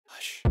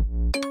Hush.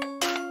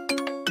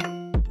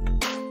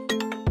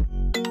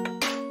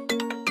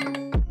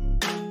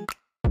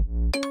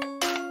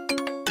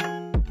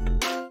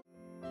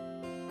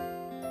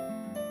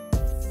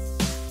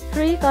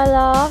 Free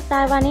Color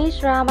Taiwanese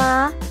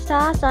drama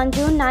starts on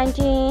June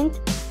 19th,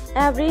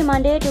 every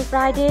Monday to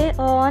Friday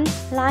on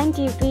Line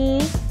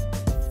TV.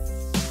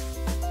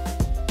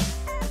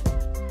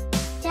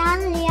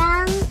 Chang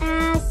Liang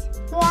as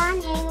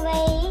Guan Heng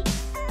Wei,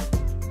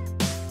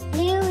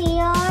 Liu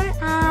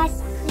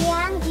as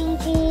Liang Jing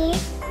Qi,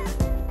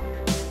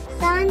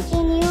 San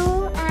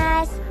Jinyu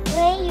as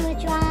Wei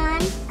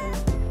Yujuan,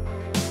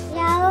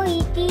 Yao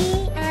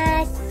Yiti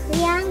as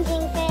Liang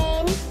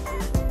Jingfen,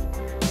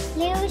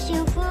 Liu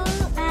Xiufu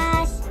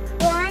as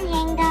Guan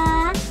Heng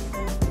Da,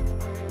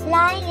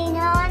 Lai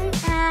Linon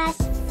as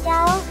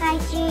Zhao Hai.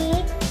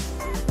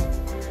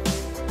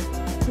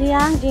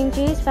 Liang Jing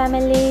Qi's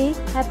family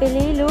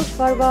happily looked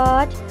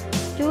forward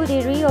to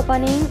the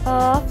reopening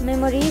of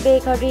Memory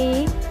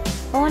Bakery.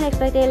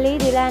 Unexpectedly,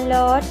 the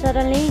landlord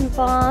suddenly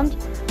informed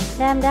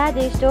them that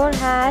the store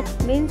had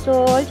been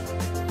sold.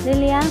 The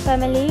Liang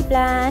family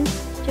planned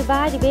to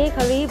buy the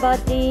bakery,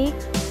 but the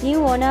new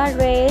owner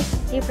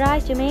raised the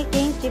price to make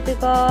things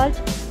difficult.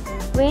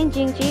 When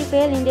Jing Qi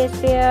fell in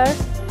despair,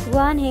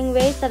 Guan Heng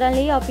Wei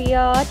suddenly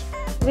appeared,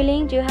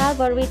 willing to help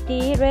her with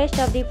the rest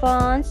of the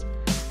funds.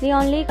 The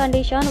only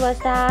condition was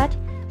that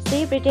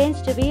she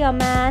pretends to be a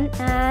man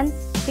and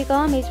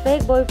become his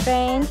fake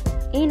boyfriend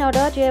in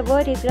order to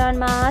avoid his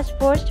grandma's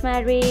forced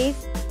marriage.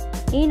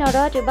 In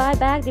order to buy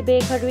back the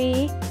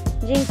bakery,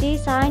 Jing Qi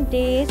signed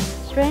this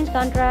strange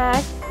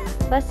contract,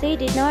 but she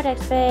did not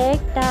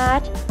expect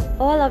that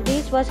all of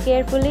this was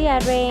carefully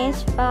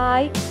arranged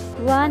by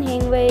Guan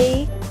Heng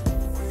Wei.